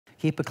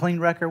Keep a clean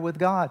record with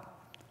God.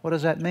 What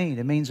does that mean?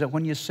 It means that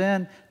when you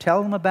sin,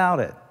 tell Him about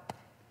it.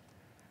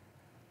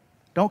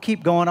 Don't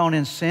keep going on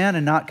in sin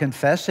and not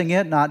confessing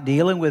it, not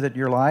dealing with it in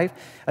your life.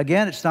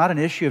 Again, it's not an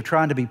issue of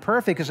trying to be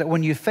perfect. It's that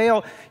when you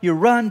fail, you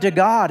run to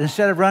God.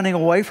 Instead of running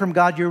away from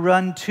God, you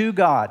run to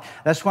God.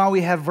 That's why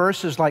we have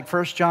verses like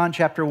 1 John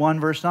chapter 1,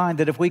 verse 9,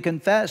 that if we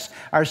confess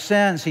our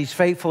sins, He's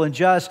faithful and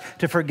just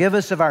to forgive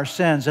us of our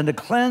sins and to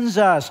cleanse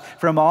us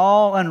from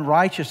all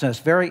unrighteousness.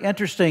 Very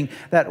interesting,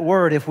 that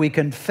word, if we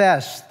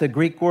confess. The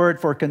Greek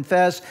word for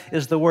confess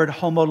is the word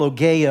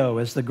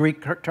homologeo, is the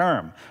Greek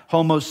term.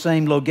 Homo,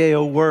 same,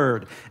 logeo,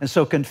 word. And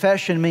so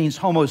confession means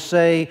homo,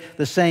 say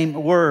the same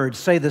word,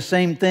 say the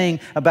same thing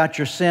about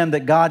your sin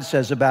that God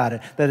says about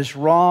it, that it's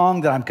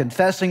wrong, that I'm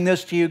confessing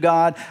this to you,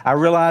 God. I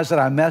realize that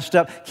I messed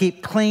up.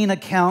 Keep clean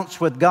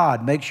accounts with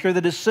God. Make sure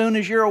that as soon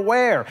as you're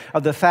aware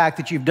of the fact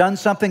that you've done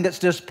something that's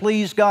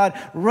displeased God,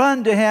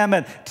 run to Him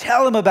and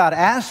tell Him about it.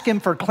 Ask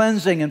Him for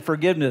cleansing and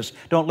forgiveness.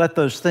 Don't let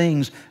those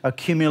things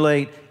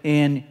accumulate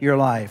in your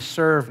life.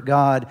 Serve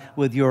God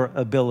with your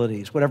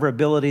abilities. Whatever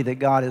ability that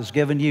God has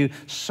given you,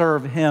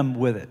 serve Him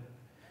with it.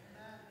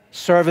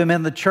 Serve Him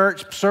in the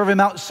church, serve Him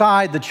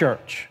outside the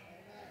church.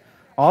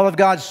 All of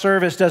God's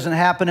service doesn't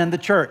happen in the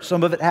church.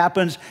 Some of it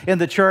happens in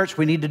the church.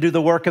 We need to do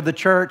the work of the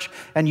church,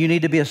 and you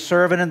need to be a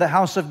servant in the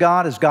house of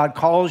God as God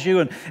calls you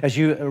and as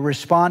you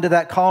respond to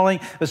that calling.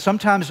 But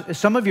sometimes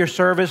some of your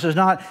service is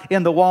not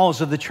in the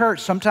walls of the church.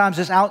 Sometimes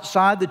it's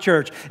outside the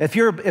church. If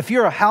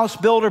you're a house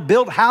builder,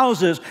 build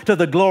houses to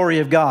the glory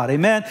of God.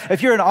 Amen?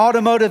 If you're an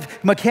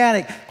automotive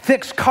mechanic,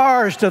 fix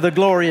cars to the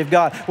glory of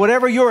God.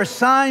 Whatever your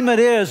assignment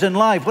is in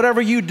life,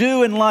 whatever you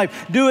do in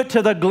life, do it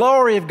to the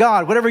glory of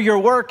God. Whatever your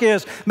work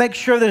is, make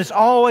sure that it's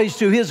always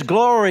to His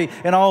glory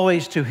and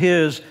always to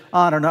His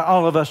honor. Not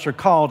all of us are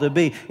called to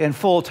be in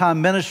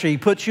full-time ministry. He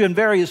puts you in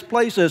various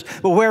places,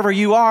 but wherever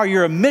you are,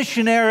 you're a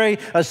missionary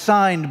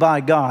assigned by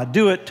God.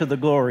 Do it to the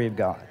glory of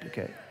God,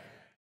 okay?